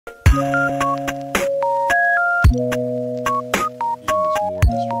More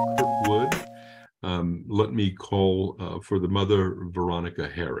Mr. Kirkwood. Let me call for the mother, Veronica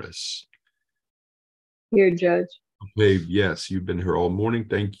Harris. Here, Judge. Okay, yes, you've been here all morning.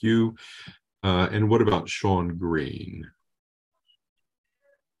 Thank you. And what about Sean Green?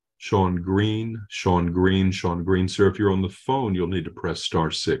 Sean Green, Sean Green, Sean Green. Sir, if you're on the phone, you'll need to press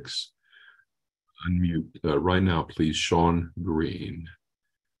 *6. Unmute right now, please, Sean Green.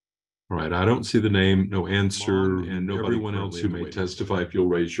 All right, I don't see the name, no answer, and everyone else who may testify, if you'll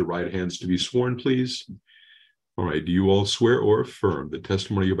raise your right hands to be sworn, please. All right, do you all swear or affirm the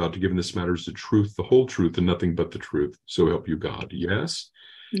testimony you're about to give in this matter is the truth, the whole truth, and nothing but the truth? So help you God. Yes?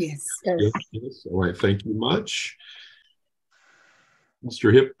 Yes. Yes. Yes. All right, thank you much.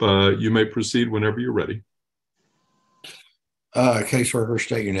 Mr. Hipp, you may proceed whenever you're ready. Caseworker,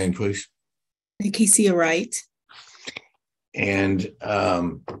 state your name, please. Kesia Wright. And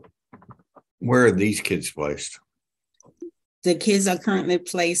where are these kids placed? The kids are currently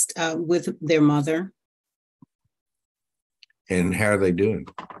placed with their mother. And how are they doing?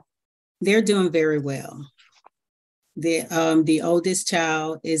 They're doing very well. The oldest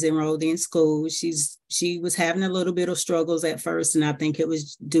child is enrolled in school. She was having a little bit of struggles at first, and I think it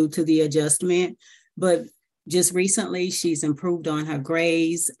was due to the adjustment. But just recently, she's improved on her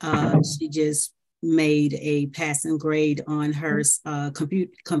grades. She just made a passing grade on her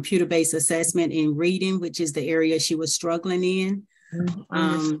computer-based assessment in reading, which is the area she was struggling in.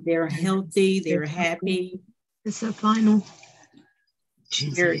 They're healthy. They're happy. It's a final.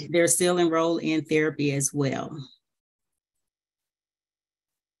 They're still enrolled in therapy as well.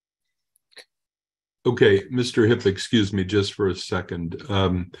 Okay, Mr. Hipp, excuse me just for a second.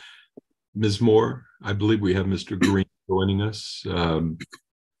 Ms. Moore, I believe we have Mr. Green joining us.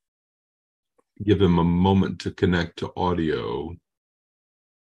 Give him a moment to connect to audio.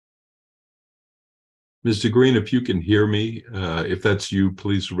 Mr. Green, if you can hear me, if that's you,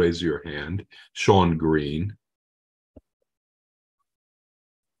 please raise your hand. Sean Green.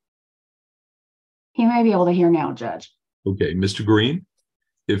 He may be able to hear now, Judge. Okay, Mr. Green,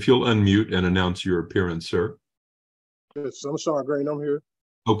 if you'll unmute and announce your appearance, sir. Yes, I'm Sean Green. I'm here.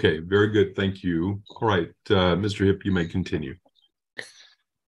 Okay, very good. Thank you. All right, Mr. Hipp, you may continue.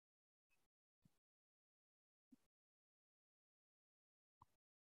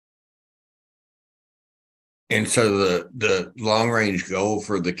 And so the long-range goal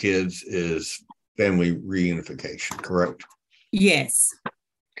for the kids is family reunification, correct? Yes.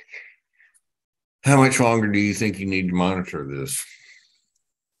 How much longer do you think you need to monitor this?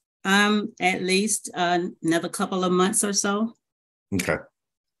 At least another couple of months or so. Okay.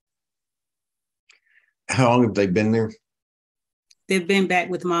 How long have they been there? They've been back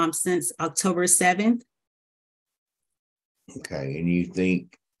with mom since October 7th. Okay, and you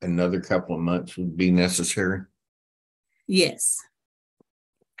think another couple of months would be necessary? Yes.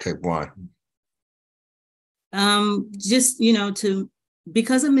 Okay, why? Just,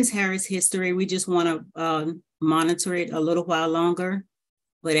 because of Ms. Harris' history, we just want to monitor it a little while longer.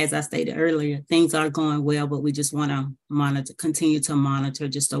 But as I stated earlier, things are going well, but we just want to continue to monitor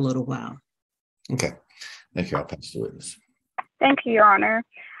just a little while. Okay. Thank you. I'll pass the witness. Thank you, Your Honor.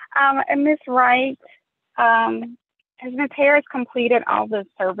 And Ms. Wright, has Ms. Harris completed all the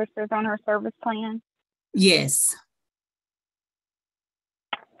services on her service plan? Yes.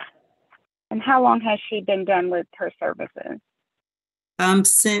 And how long has she been done with her services?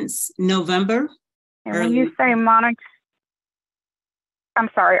 Since November. And when you say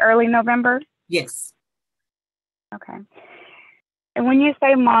early November? Yes. Okay. And when you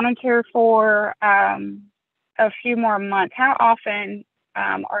say monitor for a few more months, how often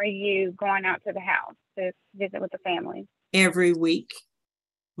are you going out to the house to visit with the family? Every week,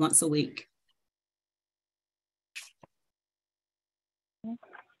 once a week.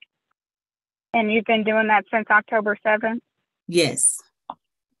 And you've been doing that since October 7th? Yes.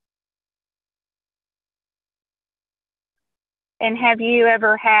 And have you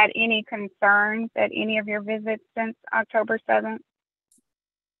ever had any concerns at any of your visits since October 7th?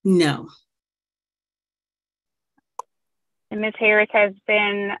 No. And Ms. Harris has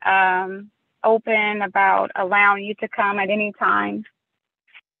been open about allowing you to come at any time?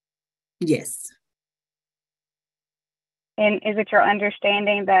 Yes. And is it your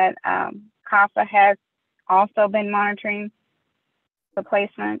understanding that CASA has also been monitoring the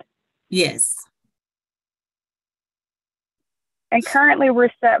placement? Yes. And currently we're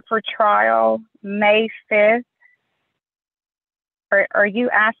set for trial May 5th. Are you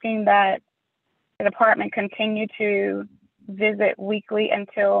asking that the department continue to visit weekly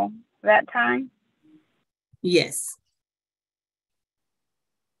until that time? Yes.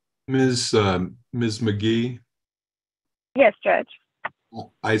 Ms. McGee, Yes, Judge.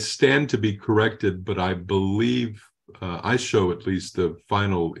 I stand to be corrected, but I believe I show at least the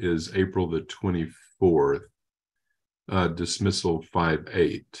final is April the 24th, dismissal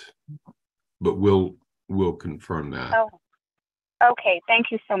 5-8, but we'll confirm that. Oh, okay. Thank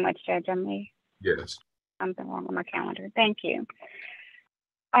you so much, Judge. I may Yes. something wrong with my calendar. Thank you.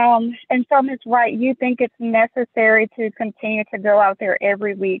 And so, Ms. Wright, you think it's necessary to continue to go out there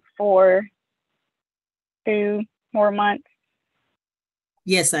every week for 2 more months?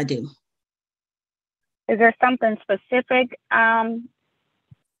 Yes, I do. Is there something specific that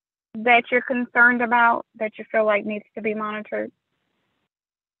you're concerned about that you feel like needs to be monitored?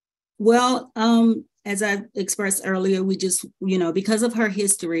 Well, as I expressed earlier, we just, because of her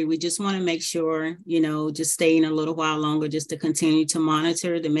history, we just want to make sure, just staying a little while longer just to continue to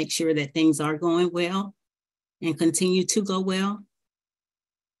monitor to make sure that things are going well and continue to go well.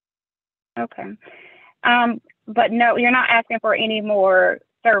 Okay. But no, you're not asking for any more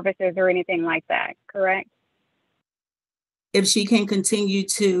services or anything like that, correct? If she can continue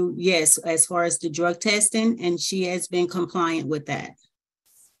to, yes, as far as the drug testing, and she has been compliant with that.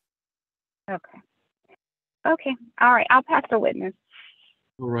 Okay. Okay. All right. I'll pass the witness.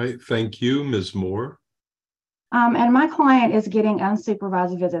 All right. Thank you, Ms. Moore. And my client is getting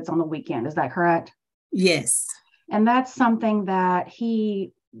unsupervised visits on the weekend. Is that correct? Yes. And that's something that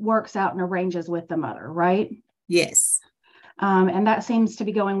he works out and arranges with the mother, right? Yes. And that seems to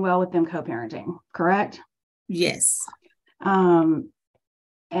be going well with them co-parenting, correct? Yes. And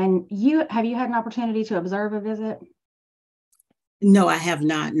have you had an opportunity to observe a visit? No, I have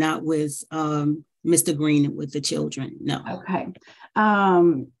not with Mr. Green with the children. No. Okay.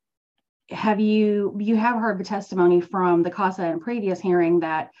 Have you have heard the testimony from the CASA and previous hearing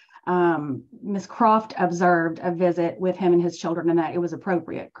that Ms. Croft observed a visit with him and his children and that it was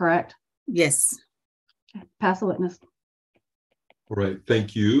appropriate, correct? Yes. Pass the witness. All right.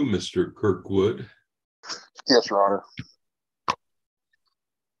 Thank you, Mr. Kirkwood. Yes, Your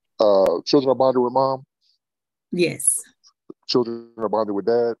Honor. Children are bonded with mom. Yes. Children are bonded with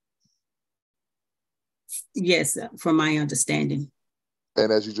dad. Yes, from my understanding.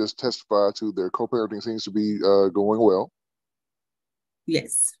 And as you just testified to, their co-parenting seems to be going well.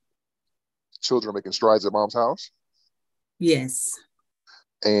 Yes. Children are making strides at mom's house. Yes.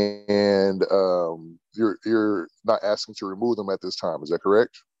 And you're not asking to remove them at this time. Is that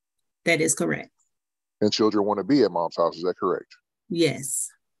correct? That is correct. And children want to be at mom's house. Is that correct? Yes.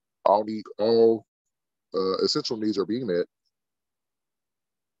 All essential needs are being met.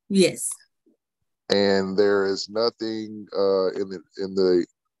 Yes. And there is nothing in the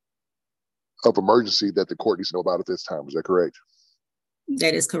of emergency that the court needs to know about at this time. Is that correct?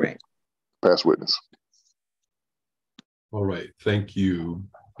 That is correct. Pass witness. All right. Thank you.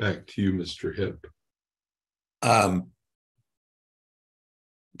 Back to you, Mr. Hip.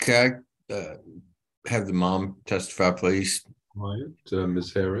 Can I have the mom testify, please? All right.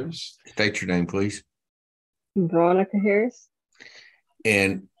 Ms. Harris. State your name, please. Veronica Harris?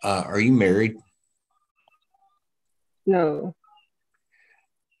 And are you married? No.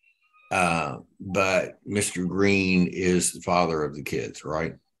 But Mr. Green is the father of the kids,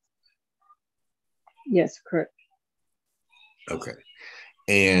 right? Yes, correct. Okay.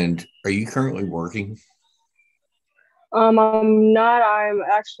 And are you currently working? I'm not. I'm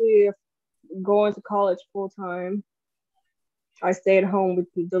actually going to college full time. I stay at home with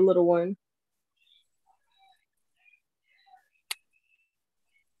the little one.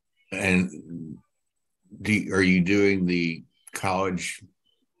 And are you doing the college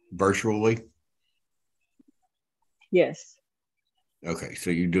virtually? Yes. Okay, so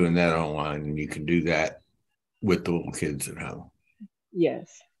you're doing that online and you can do that with the little kids at home.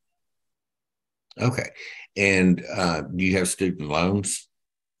 Yes. Okay. And do you have student loans?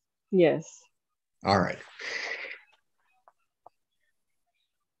 Yes. All right.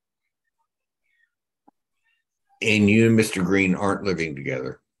 And you and Mr. Green aren't living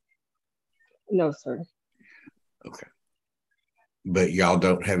together? No, sir. Okay. But y'all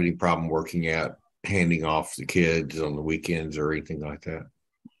don't have any problem working out, handing off the kids on the weekends or anything like that?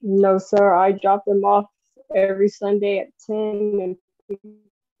 No, sir. I drop them off every Sunday at 10 and pick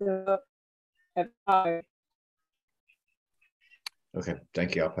them up at 5. Okay.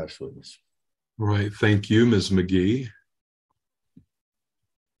 Thank you. I'll pass the witness. All right. Thank you, Ms. McGee.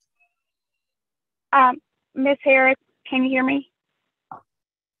 Ms. Harris, can you hear me?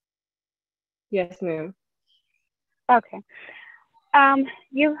 Yes, ma'am. Okay.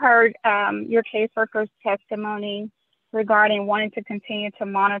 You heard your caseworker's testimony regarding wanting to continue to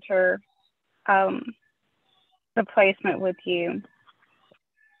monitor the placement with you.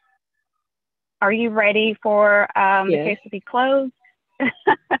 Are you ready for the Yes. case to be closed?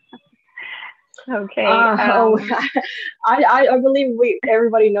 Okay. I believe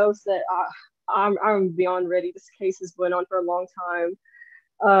everybody knows that I'm beyond ready. This case has went on for a long time.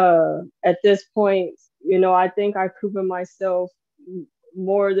 At this point, I think I've proven myself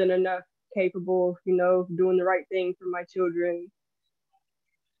more than enough capable, doing the right thing for my children.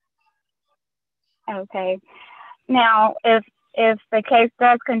 Okay. Now, if the case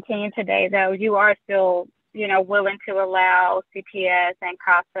does continue today, though, you are still, willing to allow CPS and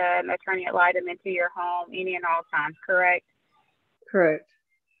CASA and attorney ad litem into your home any and all times, correct? Correct.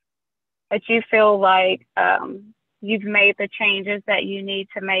 But you feel like you've made the changes that you need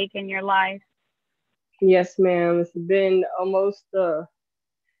to make in your life? Yes, ma'am. It's been almost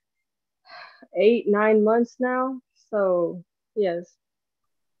 8-9 months now. So, yes.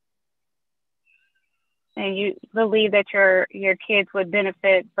 And you believe that your kids would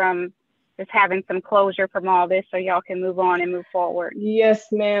benefit from just having some closure from all this so y'all can move on and move forward?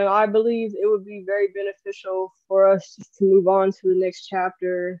 Yes, ma'am. I believe it would be very beneficial for us just to move on to the next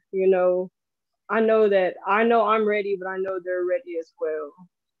chapter. I know I'm ready, but I know they're ready as well.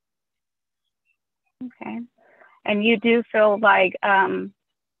 Okay. And you do feel like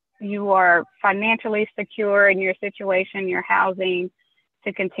you are financially secure in your situation, your housing,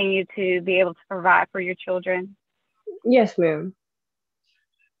 to continue to be able to provide for your children? Yes, ma'am.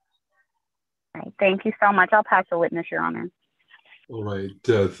 All right. Thank you so much. I'll pass the witness, Your Honor. All right.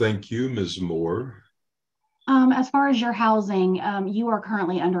 Thank you, Ms. Moore. As far as your housing, you are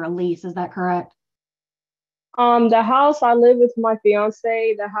currently under a lease, is that correct? The house I live with my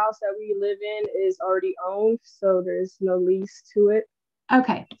fiance, the house that we live in is already owned, so there's no lease to it.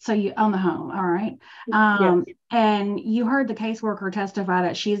 Okay, so you own the home, all right. Yes. And you heard the caseworker testify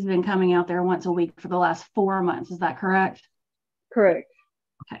that she's been coming out there once a week for the last 4 months, is that correct? Correct.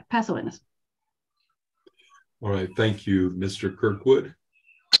 Okay, pass the witness. All right. Thank you, Mr. Kirkwood.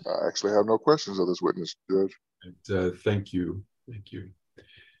 I actually have no questions of this witness, Judge. And, thank you. Thank you.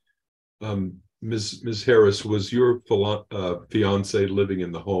 Ms. Harris, was your fiance living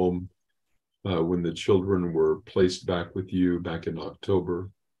in the home when the children were placed back with you back in October?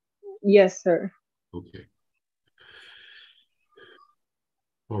 Yes, sir. Okay.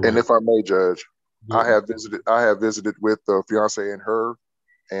 All right. And if I may, Judge, I have visited with the fiance and her,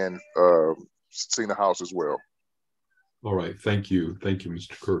 and seen the house as well. All right. Thank you. Thank you,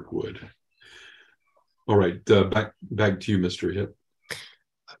 Mr. Kirkwood. All right. Back to you, Mr. Hip.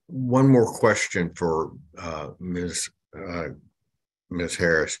 One more question for Ms.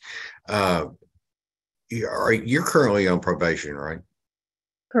 Harris. You're currently on probation, right?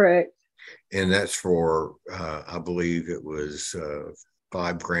 Correct. And that's for, I believe it was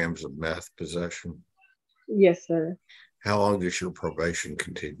 5 grams of meth possession. Yes, sir. How long does your probation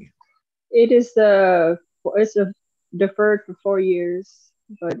continue? It is it's deferred for 4 years,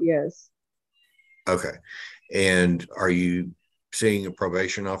 but yes. Okay. And are you seeing a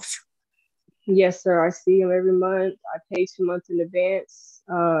probation officer? Yes, sir. I see him every month. I pay 2 months in advance.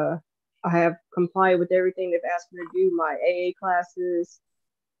 I have complied with everything they've asked me to do, my AA classes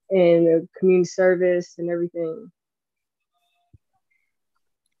and community service and everything.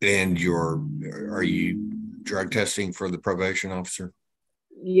 And are you drug testing for the probation officer?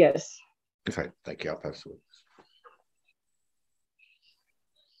 Yes. Okay, thank you. I'll pass it.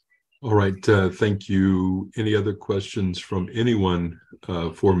 All right. Thank you. Any other questions from anyone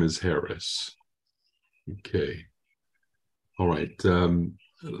for Ms. Harris? Okay. All right.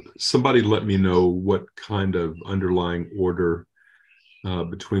 Somebody let me know what kind of underlying order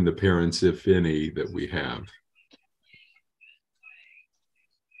between the parents, if any, that we have.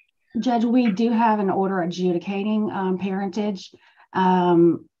 Judge, we do have an order adjudicating parentage.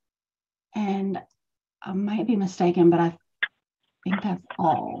 And I might be mistaken, but I think that's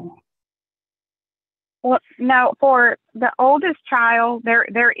all. Well, no, for the oldest child,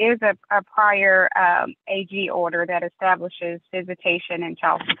 there is a prior AG order that establishes visitation and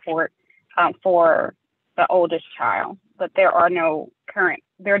child support for the oldest child, but there are no prior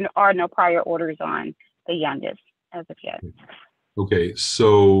orders on the youngest as of yet. Okay,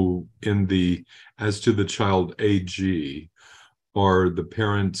 so as to the child AG, are the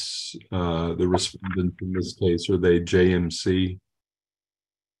parents the respondents in this case? Are they JMC?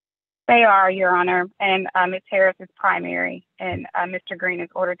 They are, Your Honor, and Ms. Harris is primary, and Mr. Green is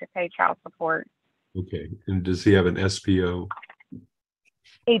ordered to pay child support. Okay, and does he have an SPO?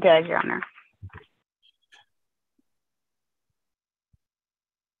 He does, Your Honor.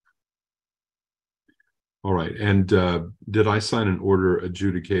 All right, and did I sign an order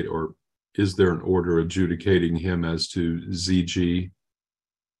adjudicate, or is there an order adjudicating him as to ZG?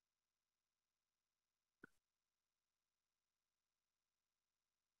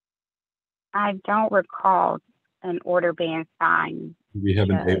 I don't recall an order being signed. We have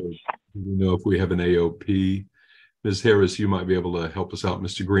an Judge. AOP. Do we know if we have an AOP? Ms. Harris, you might be able to help us out.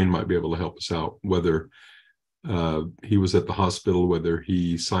 Mr. Green might be able to help us out, whether he was at the hospital, whether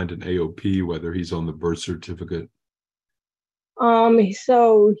he signed an AOP, whether he's on the birth certificate.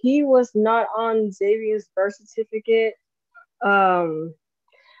 So he was not on Xavier's birth certificate. I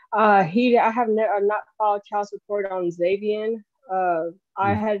have not filed child support on Xavier.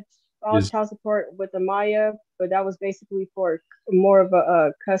 I had filed child support with Amaya, but that was basically for more of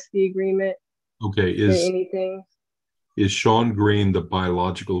a custody agreement. Okay, than anything. Is Sean Green the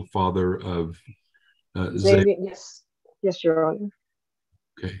biological father of Xavier? Yes, Your Honor.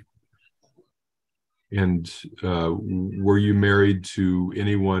 Okay. And were you married to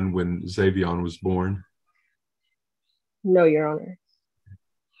anyone when Xavier was born? No, Your Honor.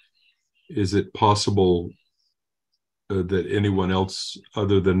 Is it possible that anyone else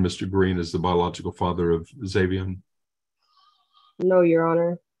other than Mr. Green is the biological father of Xavier? No, Your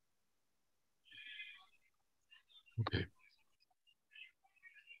Honor. Okay.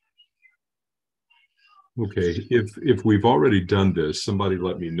 Okay, if we've already done this, somebody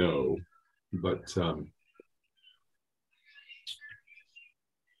let me know. But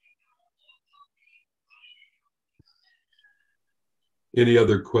any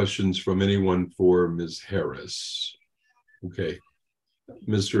other questions from anyone for Ms. Harris? Okay.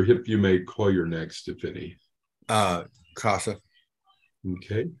 Mr. Hip, you may call your next, if any. Casa.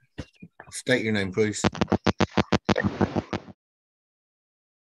 Okay. State your name, please.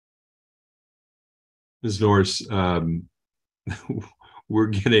 Ms. Norris, we're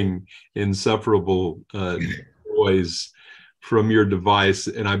getting insufferable noise from your device,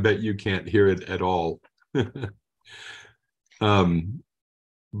 and I bet you can't hear it at all.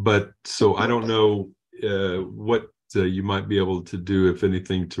 But so I don't know what you might be able to do, if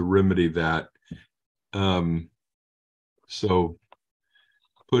anything, to remedy that. So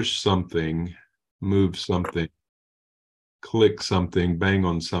push something, move something, click something, bang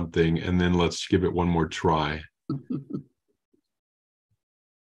on something, and then let's give it one more try.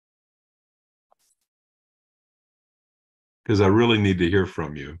 Because I really need to hear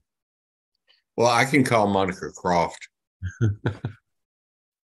from you. Well, I can call Monica Croft.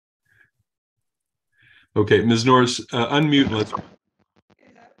 Okay, Ms. Norris, unmute and let's.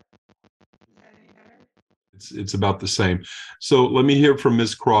 It's about the same. So let me hear from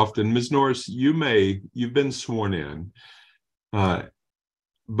Ms. Croft. And Ms. Norris, you've been sworn in,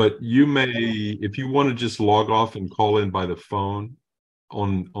 but you may, if you want to just log off and call in by the phone,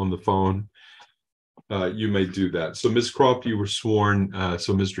 on the phone, you may do that. So Ms. Croft, you were sworn,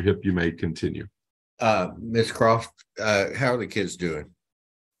 so Mr. Hip, you may continue. Ms. Croft, how are the kids doing?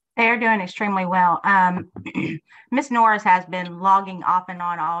 They're doing extremely well. Miss Norris has been logging off and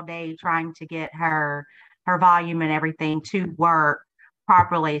on all day trying to get her volume and everything to work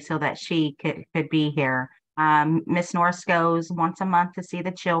properly so that she could be here. Miss Norris goes once a month to see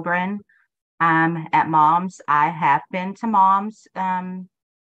the children at Mom's. I have been to Mom's,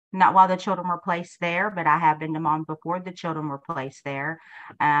 not while the children were placed there, but I have been to Mom's before the children were placed there.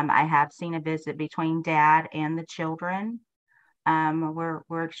 I have seen a visit between Dad and the children.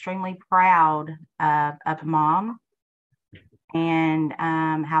 We're extremely proud of Mom and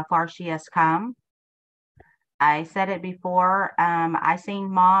how far she has come. I said it before, I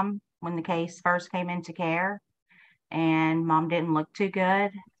seen Mom when the case first came into care, and Mom didn't look too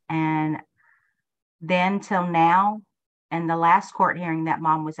good. And then till now, and the last court hearing that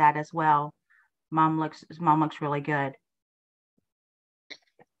Mom was at as well, Mom looks really good.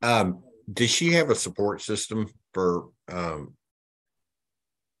 Does she have a support system for her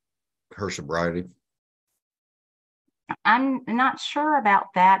sobriety? I'm not sure about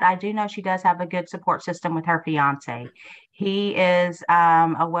that. I do know she does have a good support system with her fiance. He is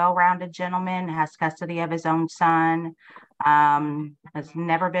a well-rounded gentleman, has custody of his own son, has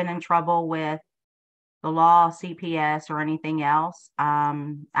never been in trouble with the law, CPS, or anything else.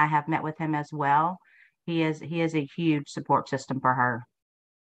 I have met with him as well. He is a huge support system for her.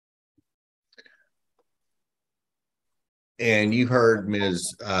 And you heard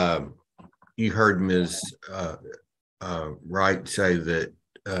Ms. Wright say that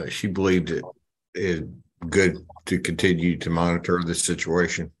she believed it is good to continue to monitor this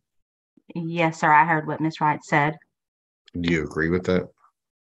situation. Yes, sir. I heard what Ms. Wright said. Do you agree with that?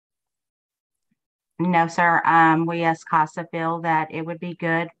 No, sir. We as CASA feel that it would be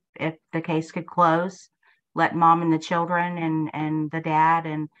good if the case could close, let Mom and the children and the dad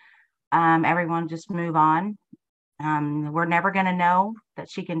and everyone just move on. We're never going to know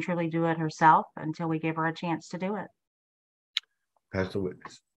that she can truly do it herself until we give her a chance to do it. Pass the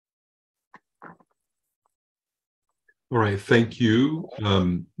witness. All right, thank you,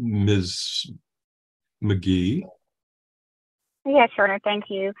 Ms. McGee. Yes, sure. Thank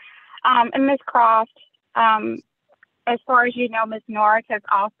you. And Ms. Croft, as far as you know, Ms. Norris has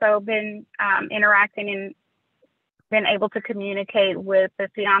also been interacting and been able to communicate with the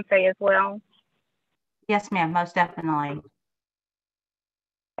fiance as well. Yes, ma'am, most definitely.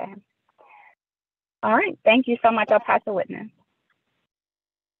 Okay. All right. Thank you so much. I'll pass the witness.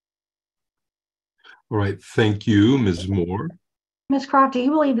 All right, thank you, Ms. Moore. Ms. Croft, do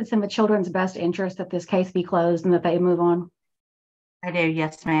you believe it's in the children's best interest that this case be closed and that they move on? I do,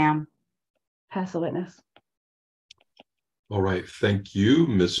 yes, ma'am. Pass the witness. All right, thank you,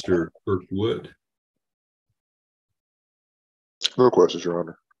 Mr. Kirkwood. No questions, Your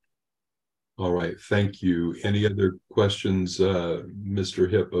Honor. All right, thank you. Any other questions, Mr.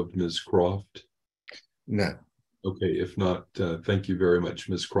 Hip, of Ms. Croft? No. Okay, if not, thank you very much,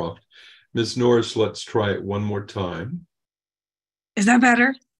 Ms. Croft. Ms. Norris, let's try it one more time. Is that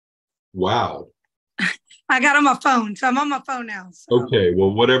better? Wow. I got on my phone, so I'm on my phone now. So. Okay,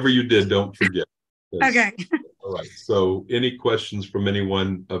 well, whatever you did, don't forget. Okay. All right, so any questions from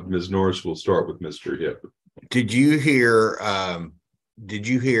anyone of Ms. Norris? We'll start with Mr. Hip. Did you hear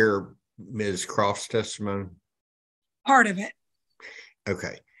Ms. Croft's testimony? Part of it.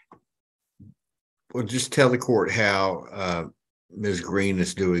 Okay. Well, just tell the court how Ms. Green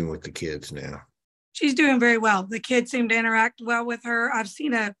is doing with the kids now. She's doing very well. The kids seem to interact well with her. I've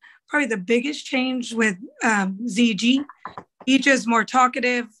seen probably the biggest change with ZG. He's just more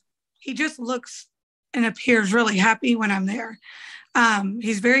talkative. He just looks and appears really happy when I'm there.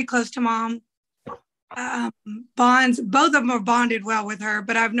 He's very close to mom. Bonds, both of them are bonded well with her,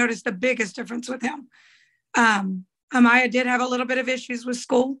 but I've noticed the biggest difference with him. Amaya did have a little bit of issues with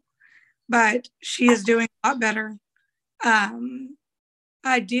school, but she is doing a lot better. I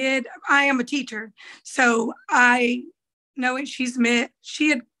am a teacher, so I know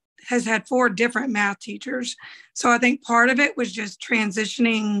she has had 4 different math teachers. So I think part of it was just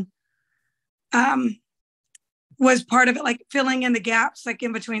transitioning, was part of it, like filling in the gaps, like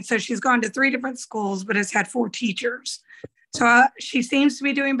in between. So she's gone to 3 different schools, but has had 4 teachers. So she seems to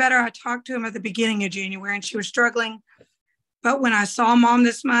be doing better. I talked to him at the beginning of January and she was struggling. But when I saw mom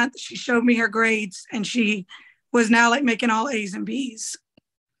this month, she showed me her grades and she was now like making all A's and B's.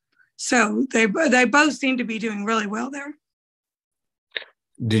 So they both seem to be doing really well there.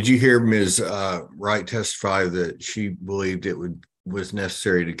 Did you hear Ms. Wright testify that she believed it was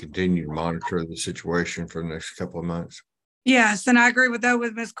necessary to continue to monitor the situation for the next couple of months? Yes, and I agree with that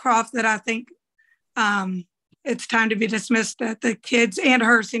with Ms. Croft that I think it's time to be dismissed, that the kids and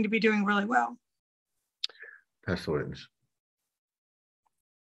her seem to be doing really well. Pass the witness.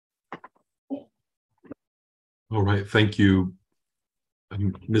 All right, thank you,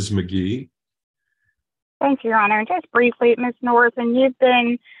 Ms. McGee. Thank you, Your Honor. Just briefly, Ms. Norris, and you've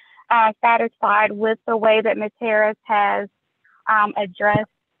been satisfied with the way that Ms. Harris has addressed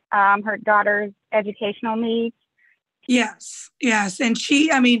her daughter's educational needs? Yes. And she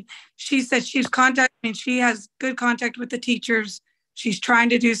said she has good contact with the teachers. She's trying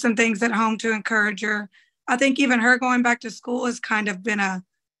to do some things at home to encourage her. I think even her going back to school has kind of been a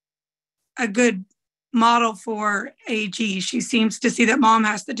good model for AG. She seems to see that mom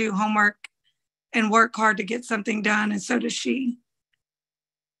has to do homework and work hard to get something done, and so does she.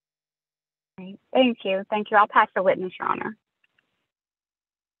 Thank you. I'll pass the witness, Your Honor.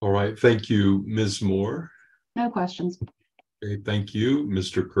 All right, thank you, Ms. Moore. No questions. Okay, thank you,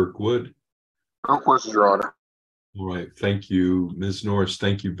 Mr. Kirkwood. No questions, Your Honor. All right, thank you, Ms. Norris.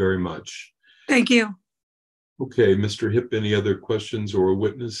 Thank you very much. Thank you. Okay, Mr. Hip, any other questions or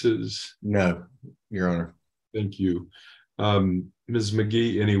witnesses? No, Your Honor. Thank you. Ms.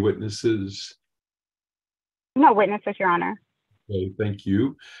 McGee, any witnesses? No witnesses, Your Honor. Okay, thank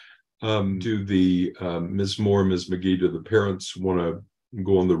you. Do the Ms. Moore, Ms. McGee, do the parents want to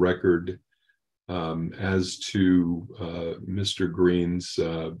go on the record as to Mr. Green's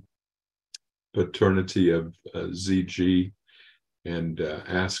paternity of ZG and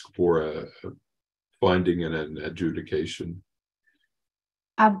ask for a finding and an adjudication?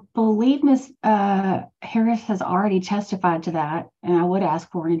 I believe Ms. Harris has already testified to that, and I would ask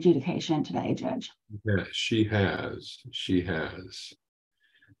for an adjudication today, Judge. Yeah, she has.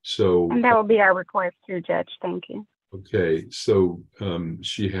 So, and that will be our request too, Judge. Thank you. Okay, so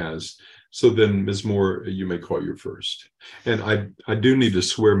she has. So then, Ms. Moore, you may call your first. And I do need to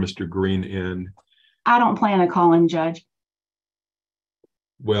swear Mr. Green in. I don't plan to call him, Judge.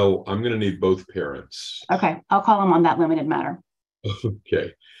 Well, I'm going to need both parents. Okay, I'll call him on that limited matter.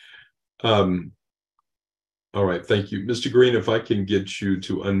 Okay. All right, thank you. Mr. Green, if I can get you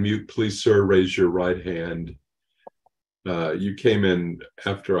to unmute, please, sir, raise your right hand You came in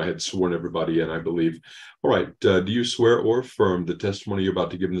after I had sworn everybody in, I believe. All right. Do you swear or affirm the testimony you're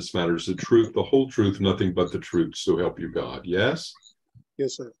about to give in this matter is the truth, the whole truth, nothing but the truth, so help you God? Yes?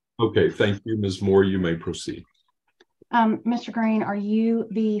 Yes, sir. Okay. Thank you, Ms. Moore. You may proceed. Mr. Green, are you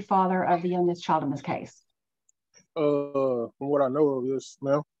the father of the youngest child in this case? From what I know of, yes,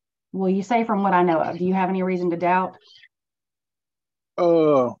 ma'am. Well, you say from what I know of. Do you have any reason to doubt?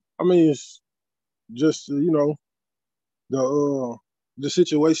 I mean, it's just the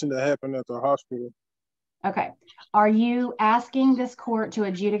situation that happened at the hospital. Okay. Are you asking this court to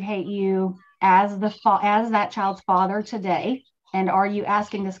adjudicate you as that child's father today? And are you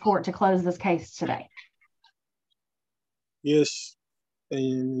asking this court to close this case today? Yes,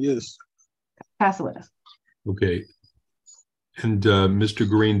 and yes. Pass the witness. Okay. And Mr.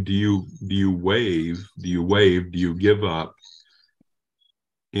 Green, do you give up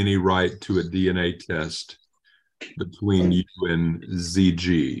any right to a DNA test between you and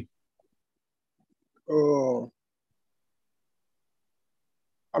ZG?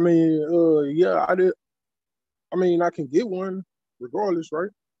 I mean, yeah, I did. I mean, I can get one regardless,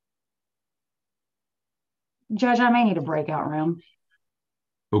 right? Judge, I may need a breakout room.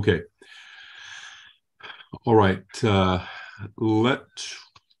 Okay. All right.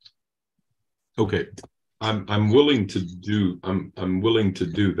 Okay. I'm willing to do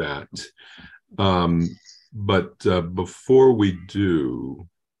that. But before we do,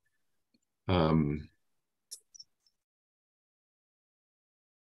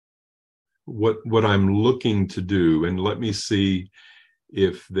 what I'm looking to do, and let me see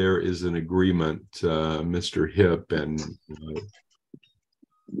if there is an agreement, Mr. Hip and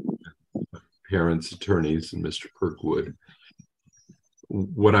parents, attorneys, and Mr. Kirkwood.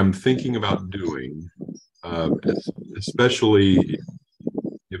 What I'm thinking about doing, especially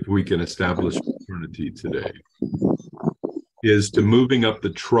if we can establish paternity today, is to moving up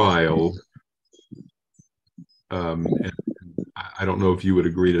the trial. And I don't know if you would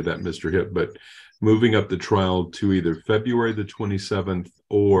agree to that, Mr. Hip, but moving up the trial to either February the 27th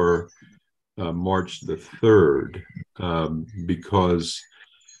or March the 3rd, because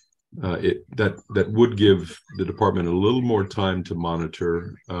that would give the department a little more time to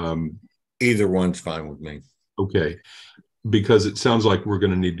monitor. Either one's fine with me. Okay, because it sounds like we're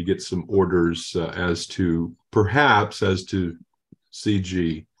going to need to get some orders as to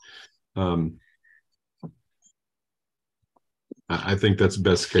CG. I think that's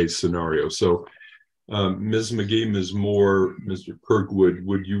best case scenario. So Ms. McGee, Ms. Moore, Mr. Kirkwood,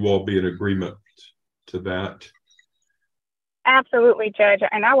 would you all be in agreement to that? Absolutely, Judge.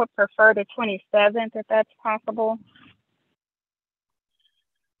 And I would prefer the 27th if that's possible.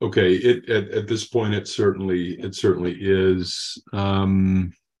 Okay, at this point it certainly is.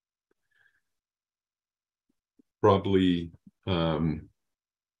 Probably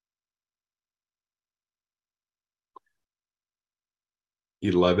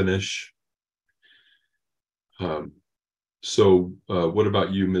 11-ish. So what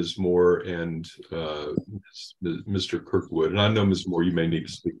about you, Ms. Moore and Mr. Kirkwood? And I know, Ms. Moore, you may need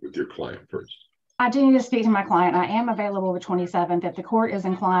to speak with your client first. I do need to speak to my client. I am available the 27th. If the court is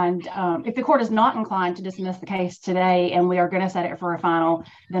inclined, if the court is not inclined to dismiss the case today and we are going to set it for a final,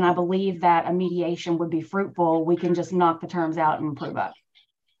 then I believe that a mediation would be fruitful. We can just knock the terms out and prove up.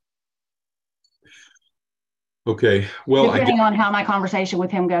 Okay, well, depending on how my conversation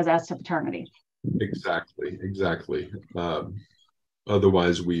with him goes as to paternity. Exactly.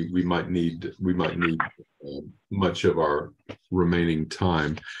 Otherwise, we might need much of our remaining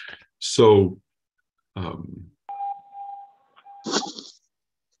time. So,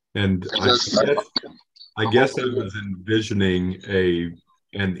 and I guess I was envisioning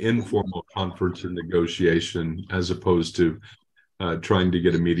an informal conference and negotiation as opposed to trying to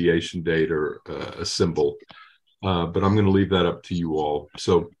get a mediation date or a symbol. But I'm going to leave that up to you all.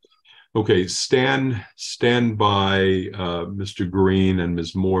 So, okay, stand by, Mr. Green and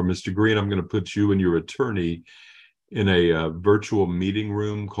Ms. Moore. Mr. Green, I'm going to put you and your attorney in a virtual meeting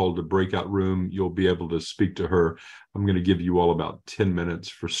room called a breakout room. You'll be able to speak to her. I'm going to give you all about 10 minutes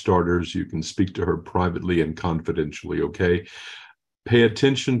for starters. You can speak to her privately and confidentially, okay? Pay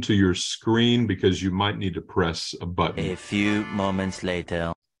attention to your screen because you might need to press a button. A few moments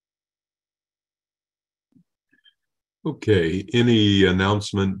later. Okay, any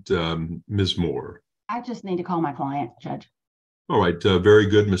announcement, Ms. Moore? I just need to call my client, Judge. All right, very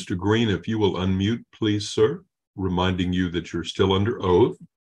good, Mr. Green. If you will unmute, please, sir, reminding you that you're still under oath.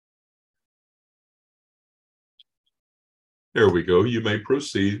 There we go. You may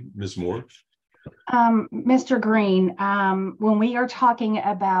proceed, Ms. Moore. Mr. Green, when we are talking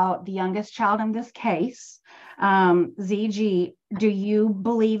about the youngest child in this case, ZG, do you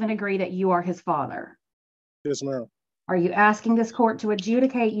believe and agree that you are his father? Yes, ma'am. Are you asking this court to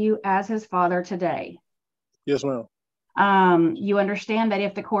adjudicate you as his father today? Yes, ma'am. You understand that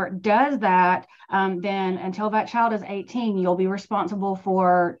if the court does that, then until that child is 18, you'll be responsible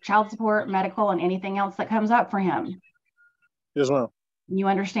for child support, medical, and anything else that comes up for him. Yes, ma'am. You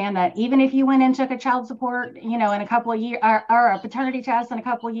understand that even if you went and took a child support, in a couple of years, or a paternity test in a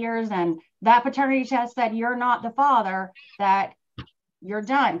couple of years, and that paternity test said you're not the father, that you're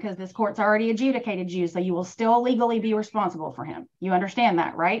done because this court's already adjudicated you, so you will still legally be responsible for him. You understand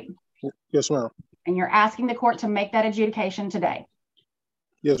that, right? Yes, ma'am. And you're asking the court to make that adjudication today.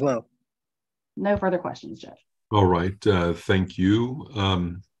 Yes, ma'am. No further questions, Judge. All right. Thank you.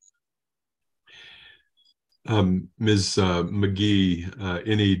 Ms. McGee,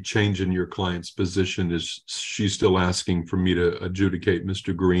 any change in your client's position? Is she still asking for me to adjudicate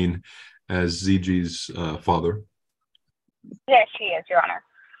Mr. Green as ZG's father? Yes, she is, Your Honor.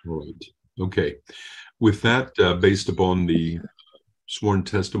 All right. Okay. With that, based upon the sworn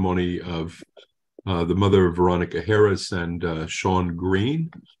testimony of the mother of Veronica Harris and Sean Green,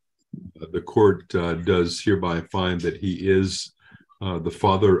 the court does hereby find that he is the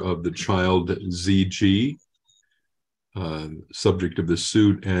father of the child ZG, subject of the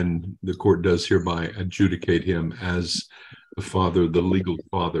suit, and the court does hereby adjudicate him as the father, the legal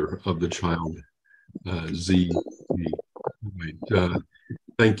father of the child ZG. Right.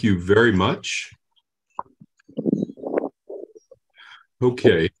 Thank you very much.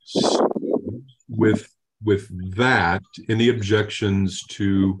 Okay. So with that, any objections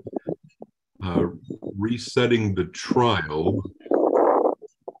to resetting the trial?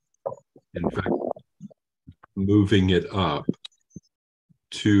 In fact, moving it up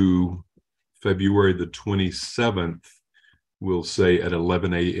to February the 27th, we'll say at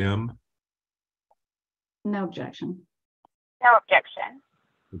 11 a.m. No objection. No objection.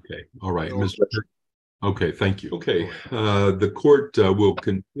 Okay. All right. No Mr. objection. Okay, thank you. Okay, the court will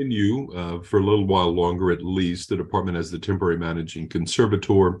continue for a little while longer at least. The department as the temporary managing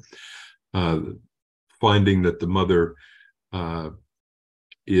conservator, finding that the mother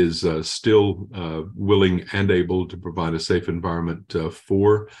is still willing and able to provide a safe environment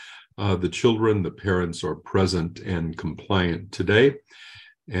for the children. The parents are present and compliant today.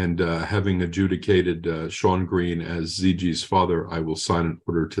 And having adjudicated Sean Green as ZG's father, I will sign an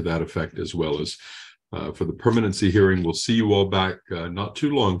order to that effect, as well as for the permanency hearing. We'll see you all back not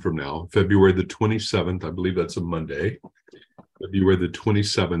too long from now, February the 27th. I believe that's a Monday. February the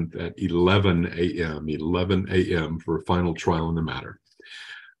 27th at 11 a.m. 11 a.m. for a final trial in the matter.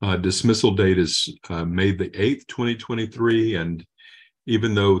 Dismissal date is May the 8th, 2023. And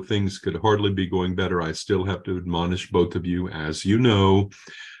even though things could hardly be going better, I still have to admonish both of you, as you know,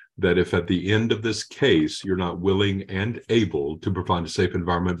 that if at the end of this case you're not willing and able to provide a safe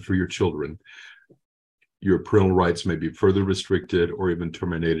environment for your children, your parental rights may be further restricted or even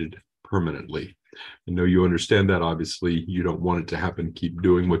terminated permanently. I know you understand that. Obviously, you don't want it to happen. Keep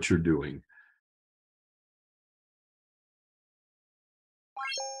doing what you're doing.